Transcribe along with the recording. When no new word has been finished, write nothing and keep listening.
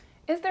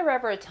Is there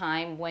ever a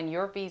time when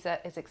your visa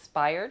is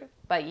expired,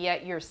 but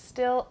yet you're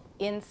still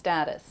in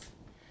status?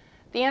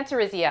 The answer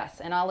is yes,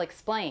 and I'll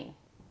explain.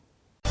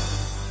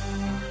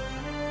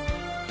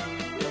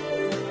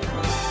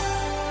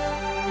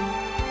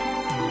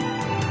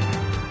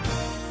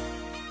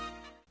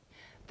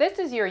 This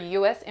is your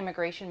U.S.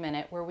 Immigration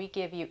Minute, where we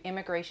give you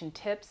immigration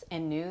tips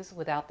and news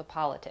without the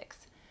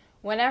politics.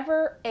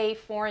 Whenever a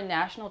foreign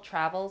national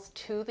travels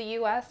to the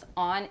U.S.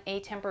 on a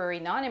temporary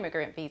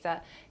non-immigrant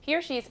visa, he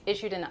or she is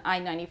issued an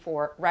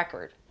I-94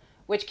 record,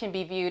 which can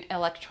be viewed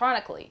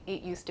electronically.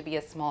 It used to be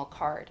a small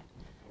card.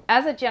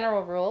 As a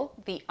general rule,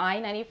 the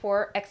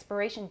I-94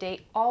 expiration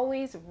date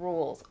always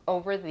rules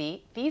over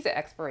the visa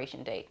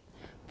expiration date.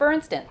 For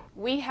instance,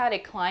 we had a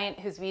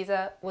client whose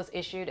visa was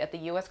issued at the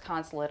U.S.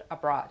 Consulate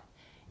abroad,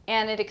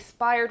 and it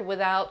expired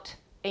without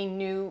a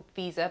new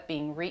visa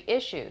being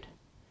reissued.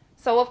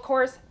 So of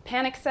course,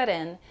 panic set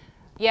in,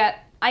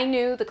 yet I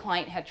knew the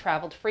client had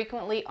traveled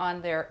frequently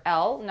on their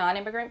L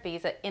non-immigrant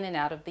visa in and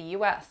out of the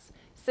U.S.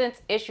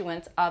 since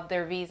issuance of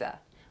their visa.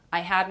 I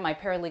had my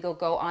paralegal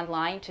go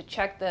online to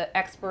check the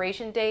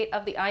expiration date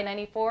of the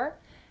I-94,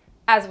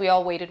 as we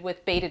all waited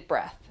with bated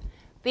breath.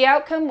 The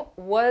outcome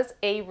was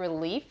a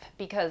relief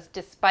because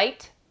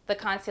despite the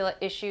consulate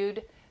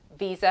issued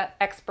visa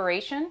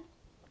expiration,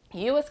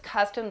 U.S.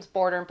 Customs,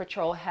 Border and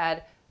Patrol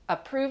had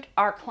approved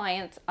our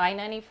client's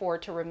I-94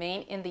 to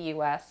remain in the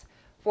U.S.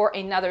 for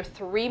another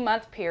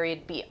 3-month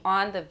period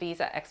beyond the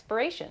visa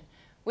expiration.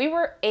 We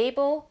were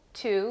able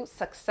to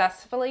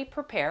successfully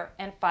prepare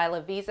and file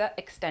a visa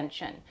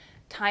extension,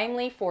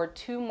 timely for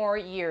 2 more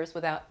years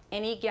without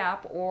any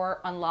gap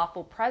or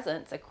unlawful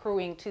presence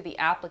accruing to the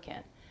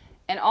applicant,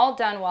 and all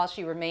done while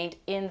she remained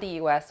in the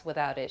U.S.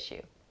 without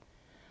issue.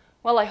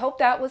 Well, I hope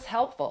that was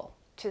helpful.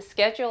 To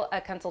schedule a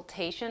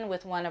consultation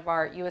with one of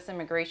our U.S.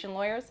 immigration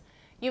lawyers,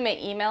 you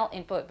may email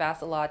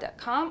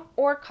info@vassilaw.com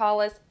or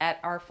call us at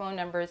our phone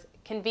numbers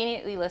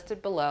conveniently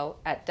listed below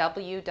at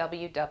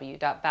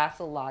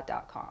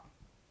www.vassilaw.com.